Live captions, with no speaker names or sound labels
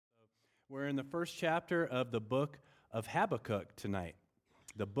We're in the first chapter of the book of Habakkuk tonight.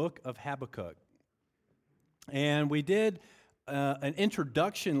 The book of Habakkuk. And we did an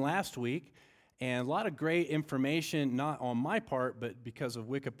introduction last week, and a lot of great information, not on my part, but because of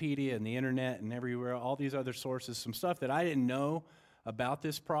Wikipedia and the internet and everywhere, all these other sources, some stuff that I didn't know about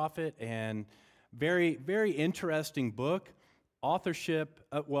this prophet, and very, very interesting book. Authorship,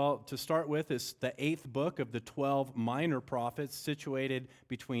 to start with, is the 8th book of the 12 minor prophets, situated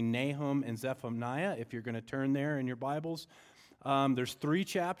between Nahum and Zephaniah, if you're going to turn there in your Bibles. There's 3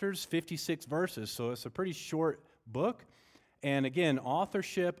 chapters, 56 verses, so it's a pretty short book. And again,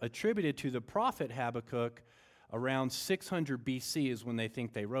 authorship attributed to the prophet Habakkuk around 600 BC is when they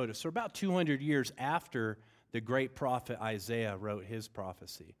think they wrote it. So about 200 years after the great prophet Isaiah wrote his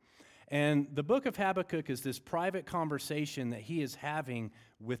prophecy. And the book of Habakkuk is this private conversation that he is having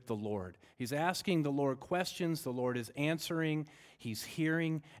with the Lord. He's asking the Lord questions, the Lord is answering, he's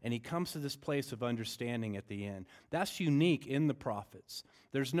hearing, and he comes to this place of understanding at the end. That's unique in the prophets.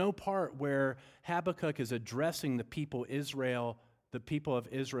 There's no part where Habakkuk is addressing the people of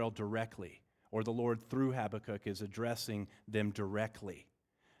Israel directly, or the Lord through Habakkuk is addressing them directly.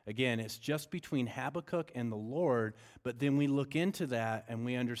 Again, it's just between Habakkuk and the Lord, but then we look into that and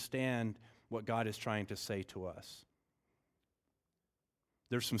we understand what God is trying to say to us.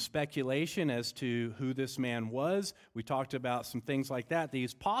 There's some speculation as to who this man was. We talked about some things like that.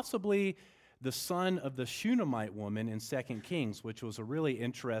 He's possibly the son of the Shunammite woman in 2 Kings, which was a really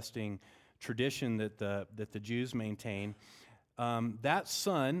interesting tradition that the Jews maintain. That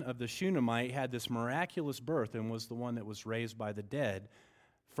son of the Shunammite had this miraculous birth and was the one that was raised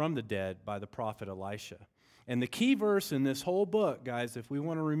from the dead by the prophet Elisha. And the key verse in this whole book, guys, if we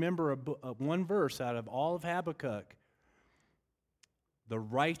want to remember one verse out of all of Habakkuk, the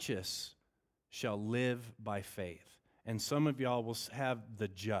righteous shall live by faith. And some of y'all will have the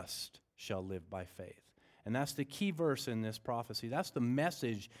just shall live by faith. And that's the key verse in this prophecy. That's the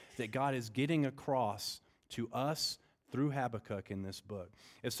message that God is getting across to us through Habakkuk in this book.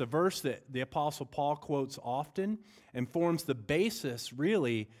 It's a verse that the Apostle Paul quotes often and forms the basis,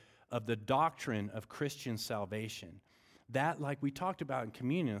 really, of the doctrine of Christian salvation. That, like we talked about in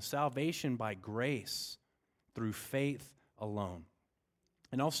communion, salvation by grace through faith alone.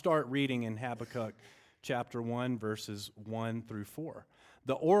 And I'll start reading in Habakkuk chapter 1, verses 1 through 4.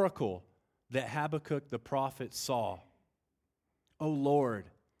 The oracle that Habakkuk the prophet saw. O Lord,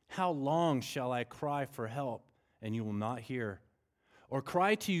 how long shall I cry for help, and you will not hear? Or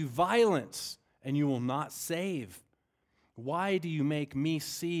cry to you violence, and you will not save? Why do you make me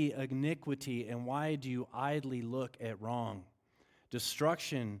see iniquity, and why do you idly look at wrong?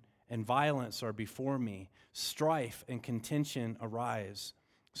 Destruction and violence are before me. Strife and contention arise.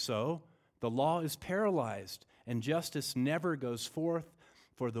 So the law is paralyzed, and justice never goes forth,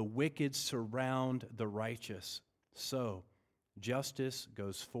 for the wicked surround the righteous. So justice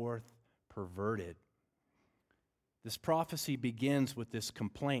goes forth perverted. This prophecy begins with this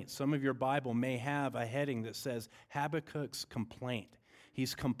complaint. Some of your Bible may have a heading that says Habakkuk's complaint.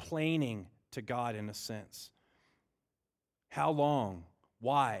 He's complaining to God in a sense. How long?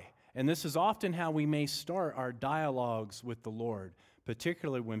 Why? And this is often how we may start our dialogues with the Lord,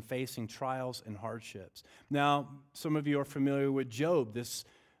 particularly when facing trials and hardships. Now, some of you are familiar with Job,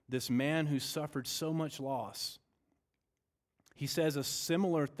 this man who suffered so much loss. He says a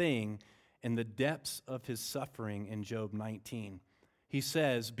similar thing in the depths of his suffering in Job 19. He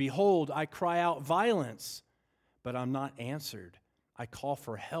says, behold, I cry out violence, but I'm not answered. I call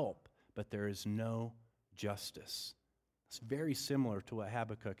for help, but there is no justice. It's very similar to what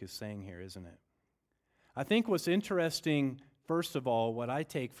Habakkuk is saying here, isn't it? I think what's interesting, first of all, what I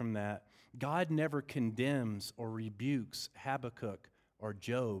take from that, God never condemns or rebukes Habakkuk or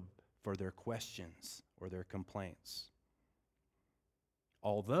Job for their questions or their complaints.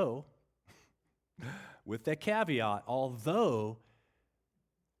 Although, with that caveat, although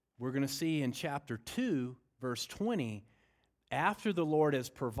we're going to see in chapter 2, verse 20, after the Lord has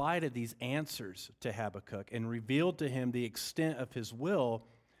provided these answers to Habakkuk and revealed to him the extent of his will,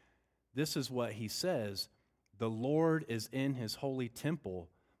 this is what he says: the Lord is in his holy temple.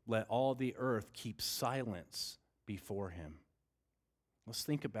 Let all the earth keep silence before him. Let's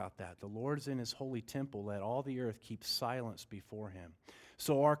think about that. The Lord is in his holy temple. Let all the earth keep silence before him.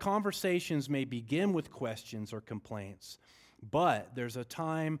 So our conversations may begin with questions or complaints, but there's a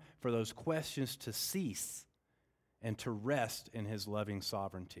time for those questions to cease and to rest in his loving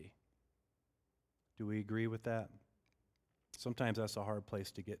sovereignty. Do we agree with that? Sometimes that's a hard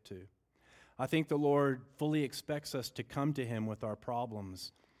place to get to. I think the Lord fully expects us to come to him with our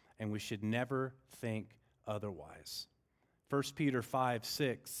problems, and we should never think otherwise. 1 Peter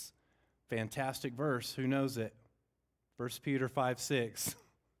 5:6 Fantastic verse. Who knows it? 1 Peter 5:6.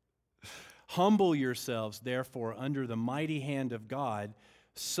 Humble yourselves, therefore, under the mighty hand of God,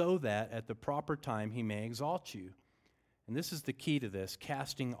 so that at the proper time he may exalt you. And this is the key to this,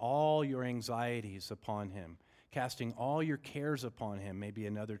 casting all your anxieties upon him, casting all your cares upon him, maybe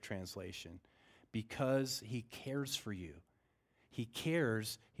another translation, because he cares for you. He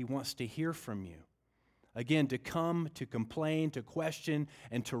cares, he wants to hear from you. Again, to come, to complain, to question,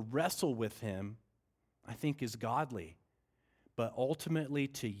 and to wrestle with him, I think is godly. But ultimately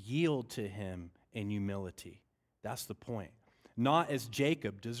to yield to him in humility. That's the point. Not as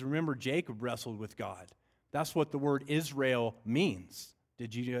Jacob. Does remember Jacob wrestled with God? That's what the word Israel means.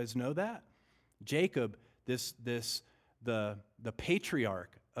 Did you guys know that? Jacob, the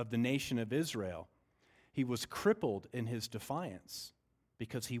patriarch of the nation of Israel, he was crippled in his defiance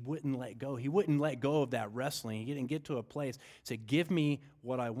because he wouldn't let go. He wouldn't let go of that wrestling. He didn't get to a place, say, give me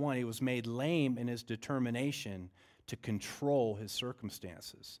what I want. He was made lame in his determination to control his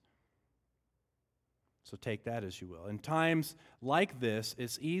circumstances. So take that as you will. In times like this,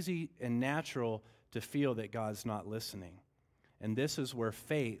 it's easy and natural to feel that God's not listening. And this is where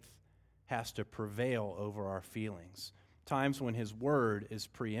faith has to prevail over our feelings. Times when his word is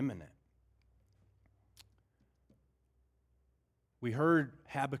preeminent. We heard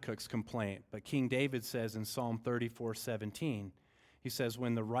Habakkuk's complaint, but King David says in Psalm 34:17, he says,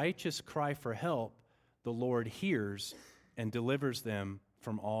 when the righteous cry for help, the Lord hears and delivers them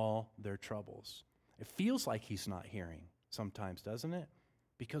from all their troubles. It feels like he's not hearing sometimes, doesn't it?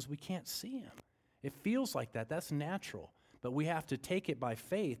 Because we can't see him. It feels like that. That's natural. But we have to take it by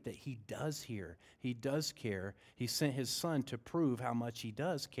faith that he does hear. He does care. He sent his son to prove how much he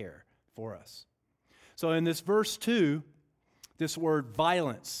does care for us. So in this verse 2, this word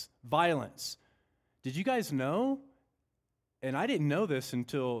violence. Did you guys know? And I didn't know this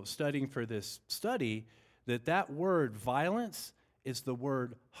until studying for this study, that word violence is the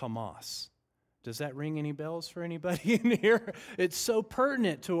word Hamas. Does that ring any bells for anybody in here? It's so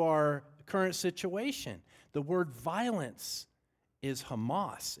pertinent to our current situation. The word violence is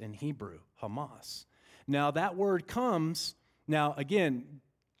Hamas in Hebrew, Hamas. Now that word comes, now again,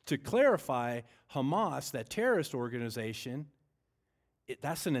 to clarify, Hamas, that terrorist organization,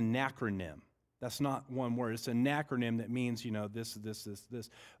 that's an acronym. That's not one word. It's an acronym that means, this.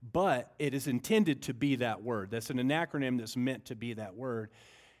 But it is intended to be that word. That's an acronym that's meant to be that word.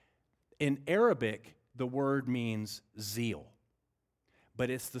 In Arabic, the word means zeal.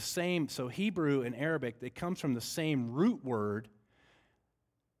 But it's the same, so Hebrew and Arabic, it comes from the same root word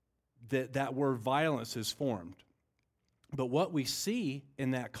that word violence is formed. But what we see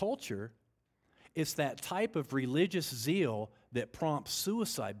in that culture is that type of religious zeal that prompts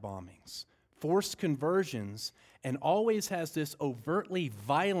suicide bombings, forced conversions, and always has this overtly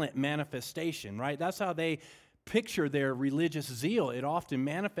violent manifestation, right? That's how they picture their religious zeal. It often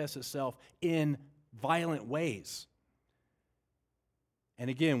manifests itself in violent ways. And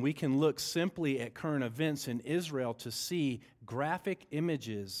again, we can look simply at current events in Israel to see graphic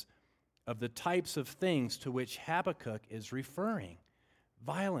images of the types of things to which Habakkuk is referring.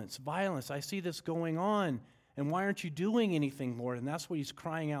 Violence. I see this going on, and why aren't you doing anything, Lord? And that's what he's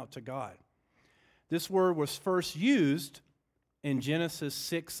crying out to God. This word was first used in Genesis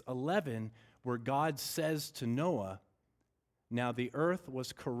 6:11, where God says to Noah, now the earth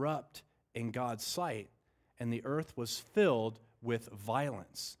was corrupt in God's sight, and the earth was filled with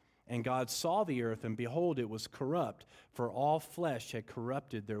violence. And God saw the earth, and behold, it was corrupt, for all flesh had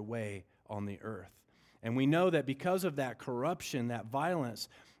corrupted their way on the earth. And we know that because of that corruption, that violence,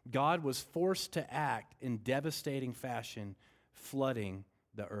 God was forced to act in devastating fashion, flooding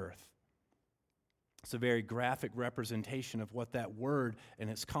the earth. It's a very graphic representation of what that word and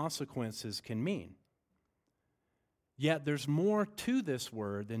its consequences can mean. Yet there's more to this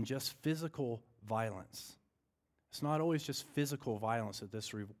word than just physical violence. It's not always just physical violence that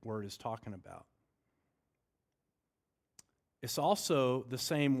this word is talking about. It's also the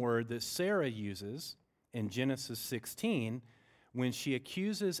same word that Sarah uses in Genesis 16 when she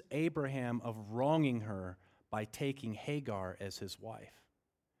accuses Abraham of wronging her by taking Hagar as his wife.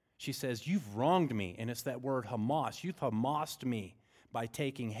 She says, you've wronged me, and it's that word Hamas. You've Hamased me by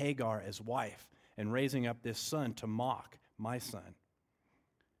taking Hagar as wife and raising up this son to mock my son.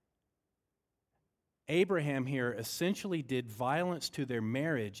 Abraham here essentially did violence to their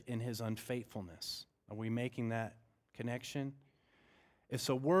marriage in his unfaithfulness. Are we making that connection? It's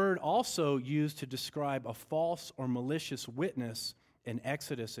a word also used to describe a false or malicious witness in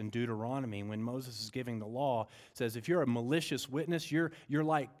Exodus and Deuteronomy. When Moses is giving the law, it says if you're a malicious witness, you're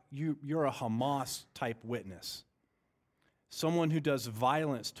a Hamas type witness. someone who does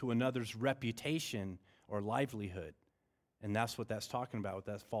violence to another's reputation or livelihood. And that's what that's talking about with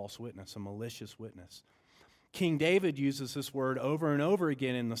that false witness, a malicious witness. King David uses this word over and over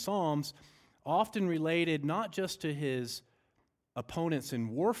again in the Psalms, often related not just to his opponents in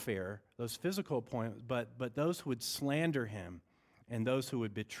warfare, those physical opponents, but those who would slander him and those who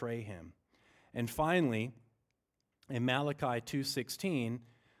would betray him. And finally, in Malachi 2:16,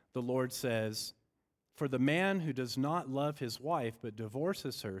 the Lord says, "For the man who does not love his wife but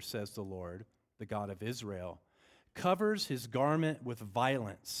divorces her, says the Lord, the God of Israel, covers his garment with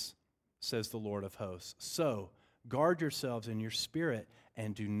violence, says the Lord of hosts. So guard yourselves in your spirit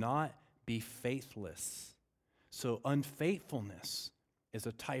and do not be faithless." So unfaithfulness is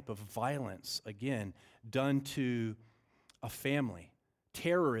a type of violence, again, done to a family.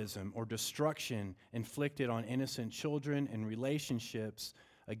 Terrorism or destruction inflicted on innocent children and relationships,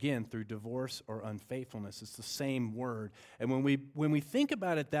 again, through divorce or unfaithfulness. It's the same word. And when we think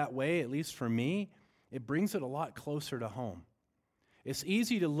about it that way, at least for me, it brings it a lot closer to home. It's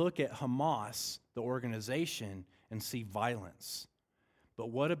easy to look at Hamas, the organization, and see violence. But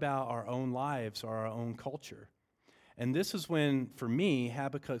what about our own lives or our own culture? And this is when, for me,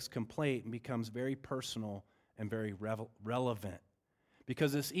 Habakkuk's complaint becomes very personal and very relevant.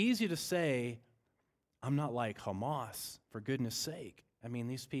 Because it's easy to say, I'm not like Hamas, for goodness sake. I mean,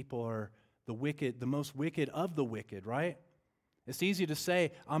 these people are the wicked, the most wicked of the wicked, right? It's easy to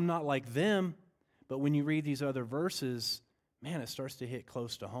say, I'm not like them. But when you read these other verses, man, it starts to hit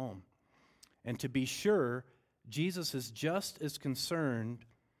close to home. And to be sure, Jesus is just as concerned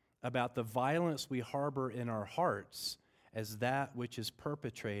about the violence we harbor in our hearts as that which is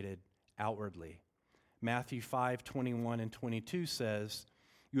perpetrated outwardly. Matthew 5:21 and 22 says,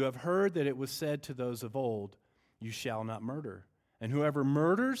 "You have heard that it was said to those of old, 'You shall not murder.' And whoever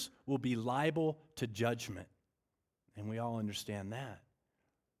murders will be liable to judgment." And we all understand that.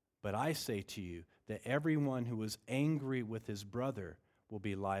 "But I say to you that everyone who is angry with his brother will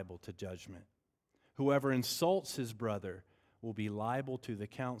be liable to judgment. Whoever insults his brother will be liable to the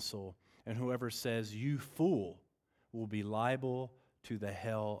council, and whoever says, 'You fool,' will be liable to the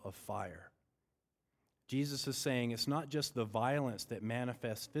hell of fire." Jesus is saying it's not just the violence that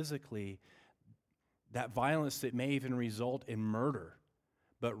manifests physically, that violence that may even result in murder,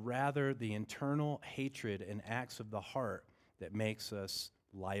 but rather the internal hatred and acts of the heart that makes us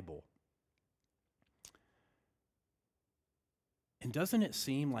liable. And doesn't it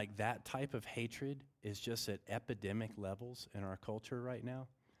seem like that type of hatred is just at epidemic levels in our culture right now?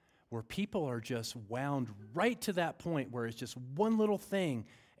 Where people are just wound right to that point where it's just one little thing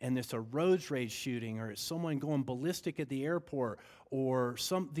and it's a road rage shooting, or it's someone going ballistic at the airport, or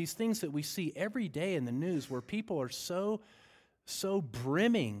these things that we see every day in the news where people are so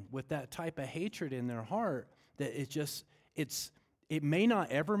brimming with that type of hatred in their heart that it may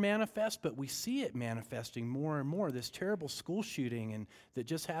not ever manifest, but we see it manifesting more and more. This terrible school shooting that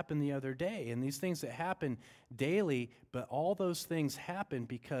just happened the other day, and these things that happen daily, but all those things happen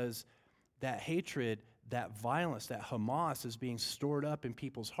because that hatred, that violence, that Hamas is being stored up in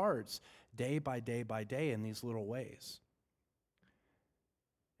people's hearts day by day by day in these little ways.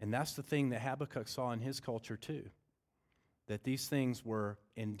 And that's the thing that Habakkuk saw in his culture too, that these things were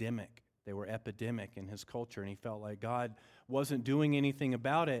endemic. They were epidemic in his culture, and he felt like God wasn't doing anything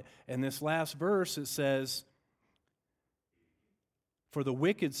about it. And this last verse, it says, "For the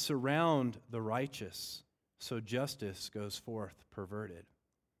wicked surround the righteous, so justice goes forth perverted."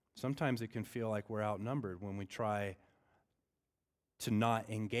 Sometimes it can feel like we're outnumbered when we try to not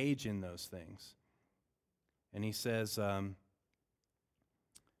engage in those things. And he says that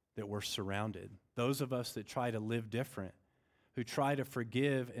we're surrounded. Those of us that try to live different, who try to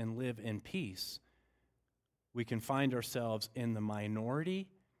forgive and live in peace, we can find ourselves in the minority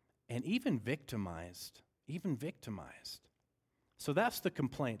and even victimized. So that's the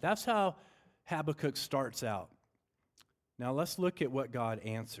complaint. That's how Habakkuk starts out. Now let's look at what God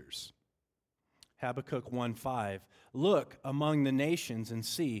answers. Habakkuk 1:5, "Look among the nations and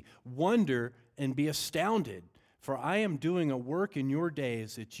see, wonder and be astounded, for I am doing a work in your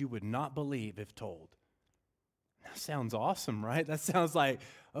days that you would not believe if told." That sounds awesome, right? That sounds like,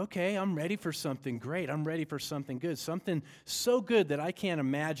 okay, I'm ready for something great. I'm ready for something good, something so good that I can't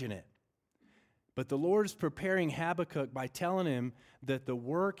imagine it. But the Lord is preparing Habakkuk by telling him that the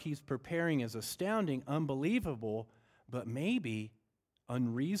work he's preparing is astounding, unbelievable, but maybe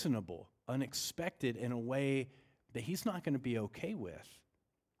unreasonable, unexpected in a way that he's not going to be okay with.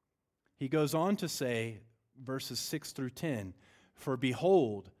 He goes on to say, verses 6 through 10, "For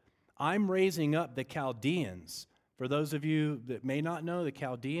behold, I'm raising up the Chaldeans." For those of you that may not know, the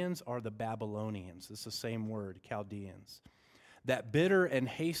Chaldeans are the Babylonians. It's the same word, Chaldeans. that bitter and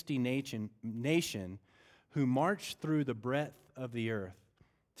hasty nation who march through the breadth of the earth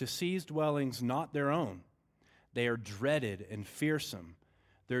to seize dwellings not their own. They are dreaded and fearsome.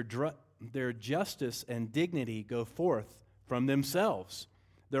 Their justice and dignity go forth from themselves.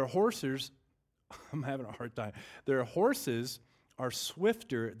 Their horses, I'm having a hard time. Their horses are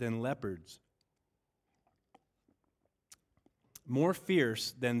swifter than leopards, more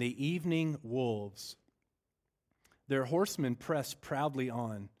fierce than the evening wolves. Their horsemen press proudly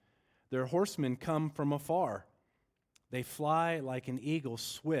on. Their horsemen come from afar. They fly like an eagle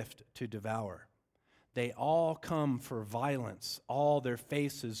swift to devour. They all come for violence, all their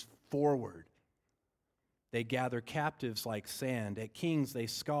faces forward. They gather captives like sand. At kings they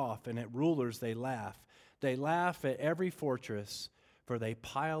scoff, and at rulers they laugh. They laugh at every fortress, for they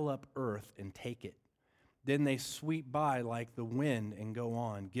pile up earth and take it. Then they sweep by like the wind and go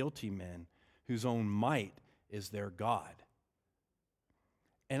on, guilty men whose own might is their God.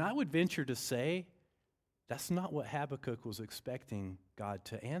 And I would venture to say that's not what Habakkuk was expecting God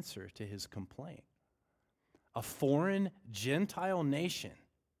to answer to his complaint. A foreign Gentile nation,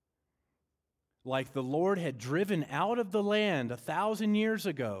 like the Lord had driven out of the land 1,000 years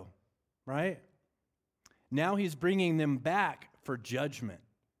ago, right? Now he's bringing them back for judgment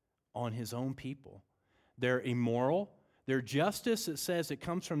on his own people. They're immoral. Their justice, it says, it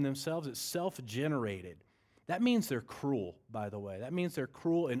comes from themselves. It's self-generated. That means they're cruel, by the way. That means they're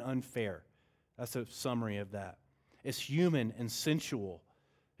cruel and unfair. That's a summary of that. It's human and sensual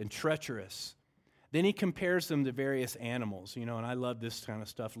and treacherous. Then he compares them to various animals, and I love this kind of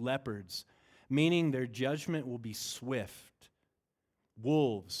stuff. Leopards, meaning their judgment will be swift.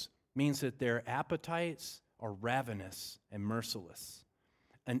 Wolves means that their appetites are ravenous and merciless.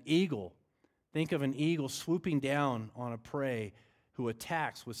 An eagle, think of an eagle swooping down on a prey who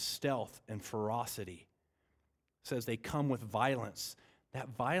attacks with stealth and ferocity. It says they come with violence. That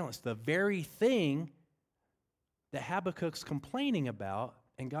violence, the very thing that Habakkuk's complaining about,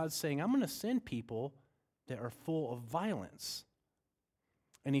 and God's saying, I'm going to send people that are full of violence.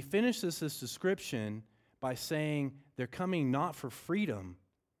 And he finishes this description by saying they're coming not for freedom,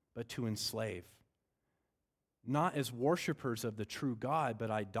 but to enslave. Not as worshipers of the true God, but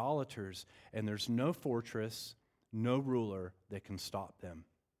idolaters. And there's no fortress, no ruler that can stop them.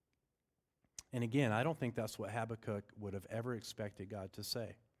 And again, I don't think that's what Habakkuk would have ever expected God to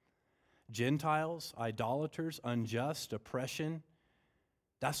say. Gentiles, idolaters, unjust, oppression,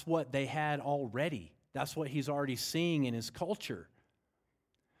 that's what they had already. That's what he's already seeing in his culture.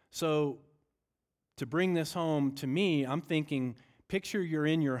 So to bring this home to me, I'm thinking, picture you're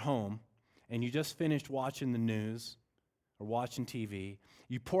in your home and you just finished watching the news or watching TV.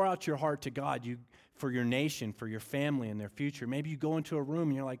 You pour out your heart to God for your nation, for your family and their future. Maybe you go into a room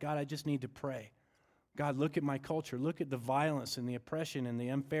and you're like, God, I just need to pray. God, look at my culture. Look at the violence and the oppression and the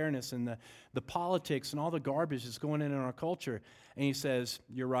unfairness and the politics and all the garbage that's going in our culture. And he says,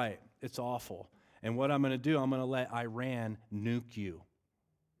 you're right, it's awful. And what I'm going to do, I'm going to let Iran nuke you.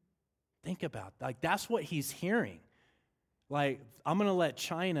 Think about that. That's what he's hearing. I'm going to let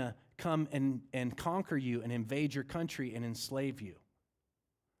China come and conquer you and invade your country and enslave you.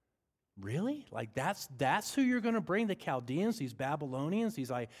 Really? That's who you're going to bring, the Chaldeans, these Babylonians,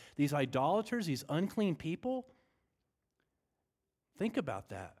 these idolaters, these unclean people? Think about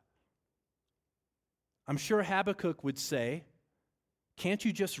that. I'm sure Habakkuk would say, can't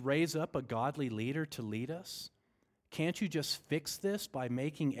you just raise up a godly leader to lead us? Can't you just fix this by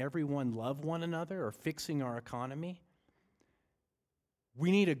making everyone love one another or fixing our economy? We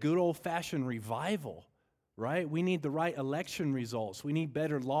need a good old-fashioned revival. Right? We need the right election results. We need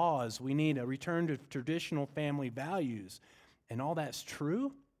better laws. We need a return to traditional family values. And all that's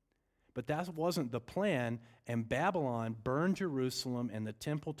true, but that wasn't the plan. And Babylon burned Jerusalem and the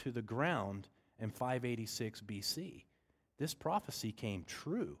temple to the ground in 586 BC. This prophecy came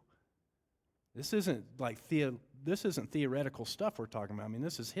true. This isn't theoretical stuff we're talking about. I mean,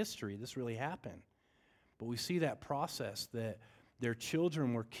 this is history. This really happened. But we see that process that their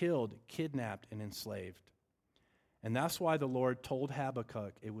children were killed, kidnapped, and enslaved. And that's why the Lord told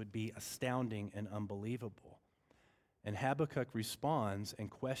Habakkuk it would be astounding and unbelievable. And Habakkuk responds and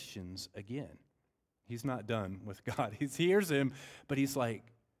questions again. He's not done with God. He hears him, but he's like,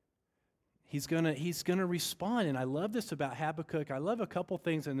 he's gonna respond. And I love this about Habakkuk. I love a couple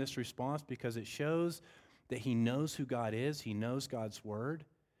things in this response because it shows that he knows who God is. He knows God's word.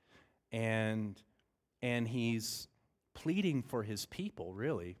 And he's pleading for his people,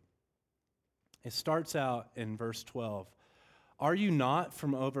 really. It starts out in verse 12. Are you not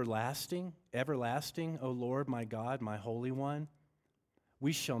from everlasting, O Lord, my God, my Holy One?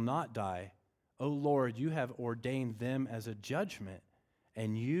 We shall not die. O Lord, you have ordained them as a judgment,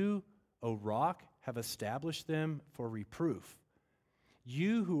 and you, O rock, have established them for reproof.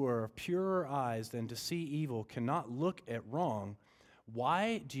 You who are of purer eyes than to see evil cannot look at wrong.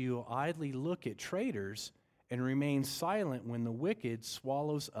 Why do you idly look at traitors and remain silent when the wicked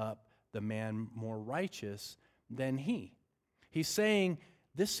swallows up the man more righteous than he? He's saying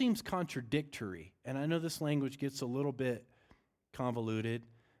this seems contradictory, and I know this language gets a little bit convoluted,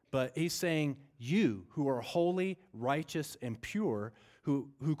 but he's saying you who are holy, righteous, and pure,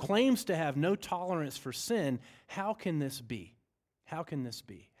 who claims to have no tolerance for sin, how can this be? How can this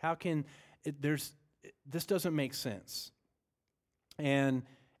be? This doesn't make sense. And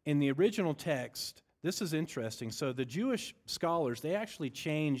in the original text, this is interesting. So the Jewish scholars, they actually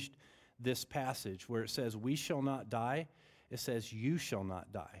changed this passage where it says, we shall not die. It says, you shall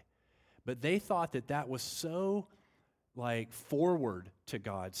not die. But they thought that was so forward to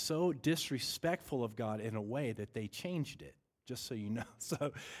God, so disrespectful of God in a way that they changed it, just so you know.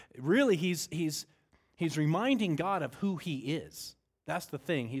 So really, he's reminding God of who he is. That's the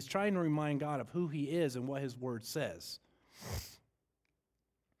thing. He's trying to remind God of who he is and what his word says.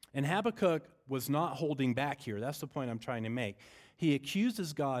 And Habakkuk was not holding back here. That's the point I'm trying to make. He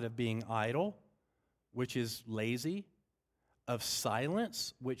accuses God of being idle, which is lazy, of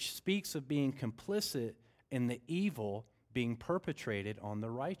silence, which speaks of being complicit in the evil being perpetrated on the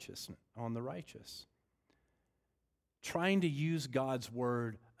righteous. Trying to use God's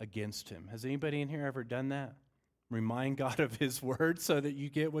word against him. Has anybody in here ever done that? Remind God of his word so that you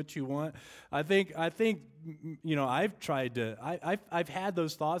get what you want. I think I've tried to. I've had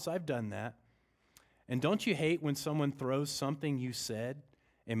those thoughts. I've done that. And don't you hate when someone throws something you said,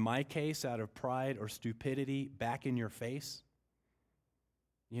 in my case, out of pride or stupidity, back in your face?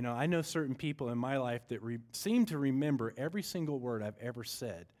 I know certain people in my life that seem to remember every single word I've ever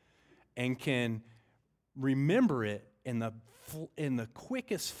said, and can remember it in the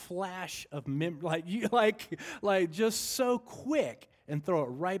quickest flash of like just so quick, and throw it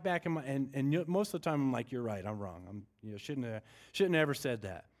right back in my and most of the time I'm like, you're right, I'm wrong. Shouldn't have ever said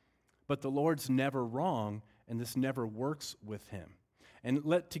that. But the Lord's never wrong, and this never works with him. And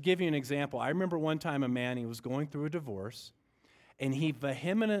to give you an example, I remember one time a man, he was going through a divorce, and he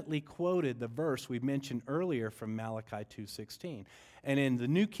vehemently quoted the verse we mentioned earlier from Malachi 2:16. And in the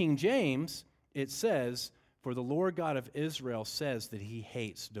New King James, it says, for the Lord God of Israel says that he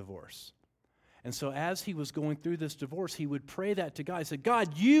hates divorce. And so as he was going through this divorce, he would pray that to God. He said,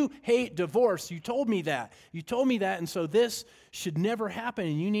 God, you hate divorce. You told me that. And so this should never happen.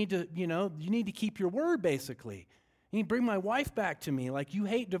 And you need to keep your word, basically. You need to bring my wife back to me. Like, you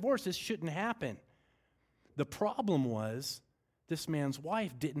hate divorce. This shouldn't happen. The problem was this man's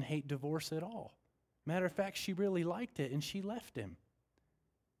wife didn't hate divorce at all. Matter of fact, she really liked it, and she left him.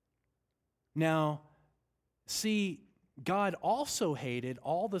 Now, see, God also hated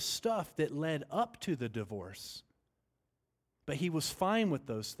all the stuff that led up to the divorce. But he was fine with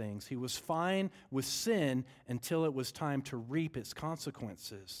those things. He was fine with sin until it was time to reap its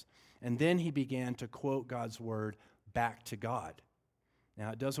consequences. And then he began to quote God's word back to God.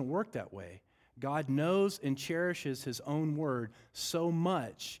 Now, it doesn't work that way. God knows and cherishes his own word so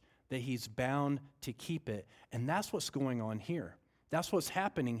much that he's bound to keep it. And that's what's going on here. That's what's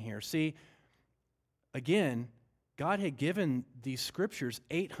happening here. See, again, God had given these scriptures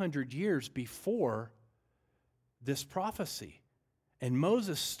 800 years before this prophecy. And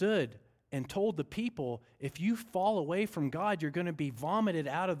Moses stood and told the people, if you fall away from God, you're going to be vomited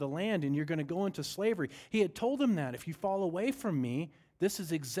out of the land and you're going to go into slavery. He had told them that if you fall away from me, this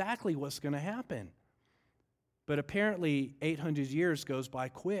is exactly what's going to happen. But apparently 800 years goes by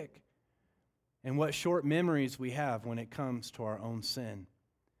quick. And what short memories we have when it comes to our own sin.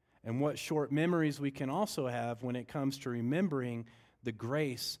 And what short memories we can also have when it comes to remembering the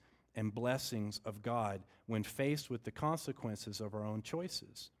grace and blessings of God when faced with the consequences of our own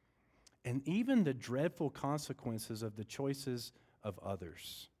choices. And even the dreadful consequences of the choices of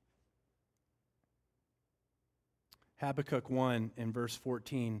others. Habakkuk 1 in verse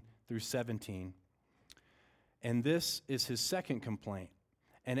 14 through 17. And this is his second complaint.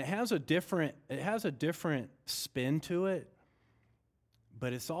 And it has a different spin to it,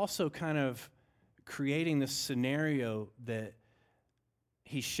 but it's also kind of creating this scenario that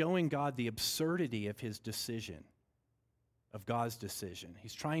he's showing God the absurdity of his decision, of God's decision.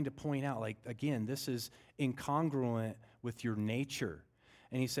 He's trying to point out, again, this is incongruent with your nature.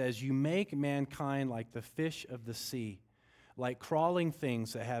 And he says, you make mankind like the fish of the sea, like crawling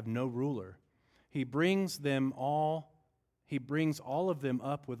things that have no ruler. He brings all of them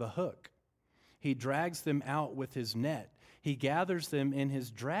up with a hook. He drags them out with his net. He gathers them in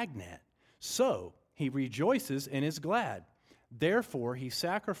his dragnet. So he rejoices and is glad. Therefore he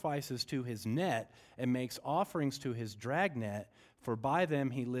sacrifices to his net and makes offerings to his dragnet, for by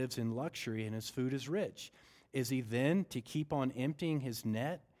them he lives in luxury and his food is rich. Is he then to keep on emptying his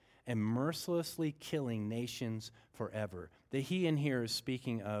net and mercilessly killing nations forever? The he in here is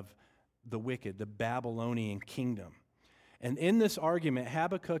speaking of the wicked, the Babylonian kingdom. And in this argument,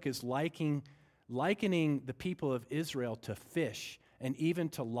 Habakkuk is likening the people of Israel to fish and even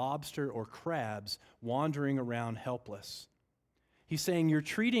to lobster or crabs wandering around helpless. He's saying, you're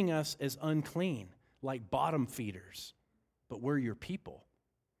treating us as unclean, like bottom feeders, but we're your people,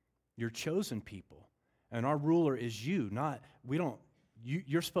 your chosen people. And our ruler is you,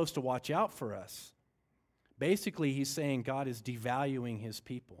 you're supposed to watch out for us. Basically, he's saying God is devaluing his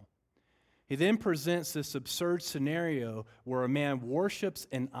people. He then presents this absurd scenario where a man worships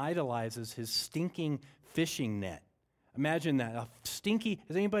and idolizes his stinking fishing net. Imagine that,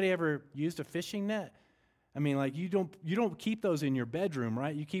 has anybody ever used a fishing net? I mean, like you don't keep those in your bedroom,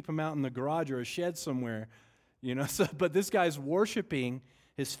 right? You keep them out in the garage or a shed somewhere, but this guy's worshiping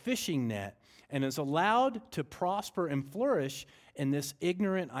his fishing net and is allowed to prosper and flourish in this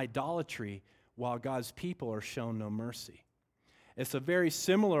ignorant idolatry while God's people are shown no mercy. It's a very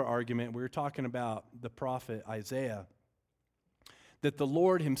similar argument. We were talking about the prophet Isaiah that the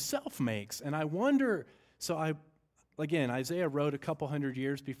Lord himself makes. And I wonder, Isaiah wrote a couple hundred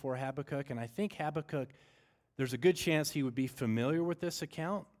years before Habakkuk, and I think Habakkuk, there's a good chance he would be familiar with this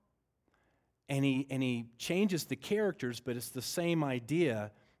account. And he changes the characters, but it's the same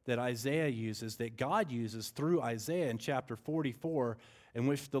idea that Isaiah uses, that God uses through Isaiah in chapter 44, in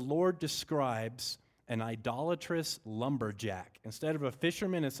which the Lord describes an idolatrous lumberjack. Instead of a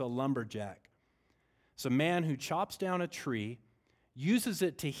fisherman, it's a lumberjack. It's a man who chops down a tree, uses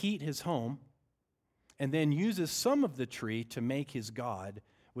it to heat his home, and then uses some of the tree to make his god,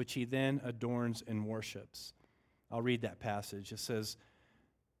 which he then adorns and worships. I'll read that passage. It says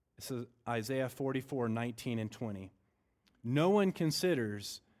Isaiah 44, 19 and 20. No one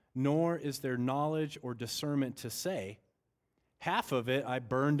considers, nor is there knowledge or discernment to say, half of it I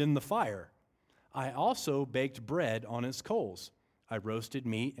burned in the fire. I also baked bread on its coals. I roasted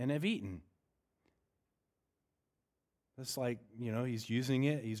meat and have eaten. It's like, he's using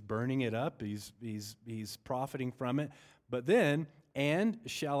it, he's burning it up, he's profiting from it. But then, and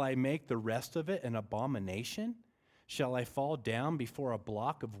shall I make the rest of it an abomination? Shall I fall down before a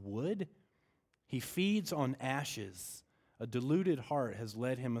block of wood? He feeds on ashes. A deluded heart has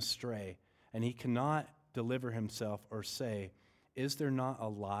led him astray, and he cannot deliver himself or say, is there not a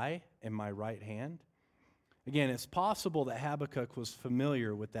lie in my right hand? Again, it's possible that Habakkuk was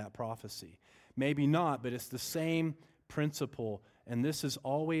familiar with that prophecy. Maybe not, but it's the same principle, and this is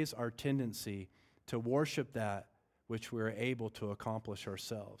always our tendency to worship that which we are able to accomplish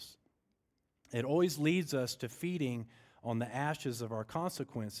ourselves. It always leads us to feeding on the ashes of our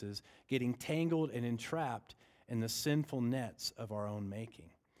consequences, getting tangled and entrapped in the sinful nets of our own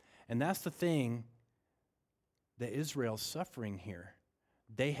making. And that's the thing that Israel's suffering here.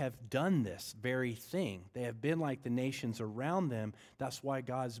 They have done this very thing. They have been like the nations around them. That's why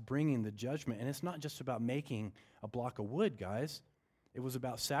God's bringing the judgment. And it's not just about making a block of wood, guys. It was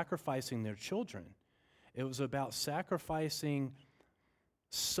about sacrificing their children. It was about sacrificing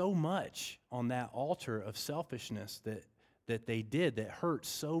so much on that altar of selfishness that they did that hurt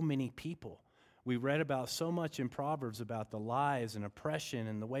so many people. We read about so much in Proverbs about the lies and oppression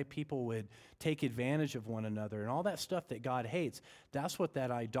and the way people would take advantage of one another and all that stuff that God hates. That's what that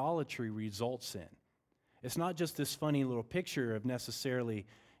idolatry results in. It's not just this funny little picture of necessarily,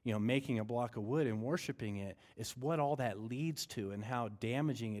 making a block of wood and worshiping it. It's what all that leads to and how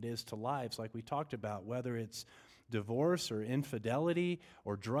damaging it is to lives, like we talked about, whether it's divorce or infidelity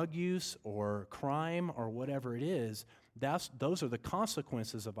or drug use or crime or whatever it is. Those are the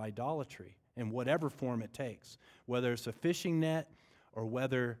consequences of idolatry in whatever form it takes, whether it's a fishing net or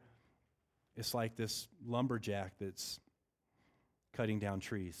whether it's like this lumberjack that's cutting down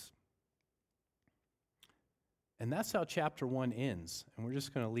trees. And that's how chapter 1 ends, and we're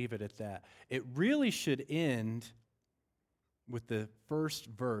just going to leave it at that. It really should end with the first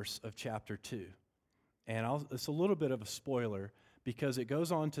verse of chapter 2. And it's a little bit of a spoiler because it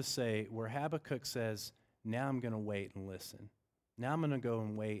goes on to say where Habakkuk says, now I'm going to wait and listen. Now I'm going to go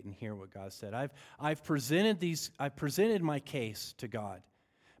and wait and hear what God said. I've presented my case to God,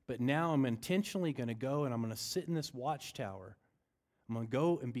 but now I'm intentionally going to go and I'm going to sit in this watchtower. I'm going to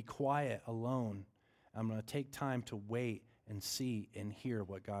go and be quiet alone. I'm going to take time to wait and see and hear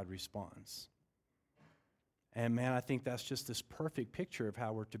what God responds. And man, I think that's just this perfect picture of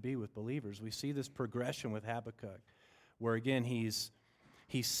how we're to be with believers. We see this progression with Habakkuk, where again, he's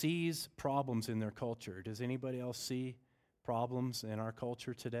He sees problems in their culture. Does anybody else see problems in our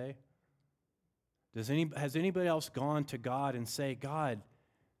culture today? Has anybody else gone to God and say, God,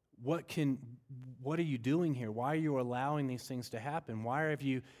 what are you doing here? Why are you allowing these things to happen? Why have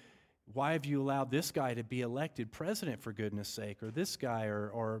you allowed this guy to be elected president, for goodness sake, or this guy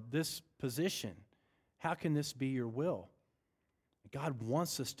or this position? How can this be your will? God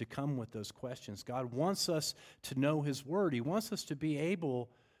wants us to come with those questions. God wants us to know His Word. He wants us to be able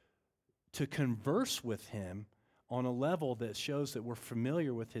to converse with Him on a level that shows that we're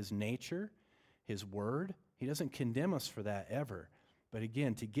familiar with His nature, His Word. He doesn't condemn us for that ever. But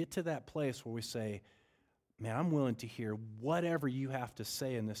again, to get to that place where we say, man, I'm willing to hear whatever you have to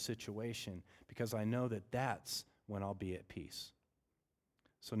say in this situation because I know that that's when I'll be at peace.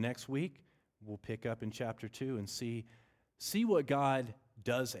 So next week, we'll pick up in chapter 2 and see what God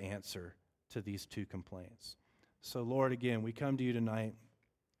does answer to these two complaints. So Lord, again, we come to you tonight.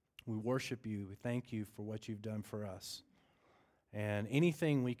 We worship you. We thank you for what you've done for us. And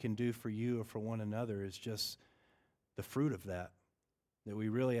anything we can do for you or for one another is just the fruit of that we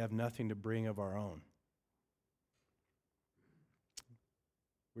really have nothing to bring of our own.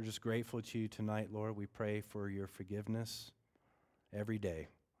 We're just grateful to you tonight, Lord. We pray for your forgiveness every day.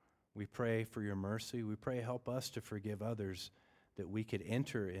 We pray for your mercy. We pray help us to forgive others that we could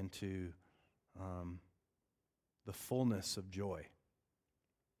enter into the fullness of joy.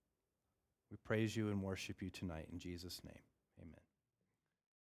 We praise you and worship you tonight in Jesus' name.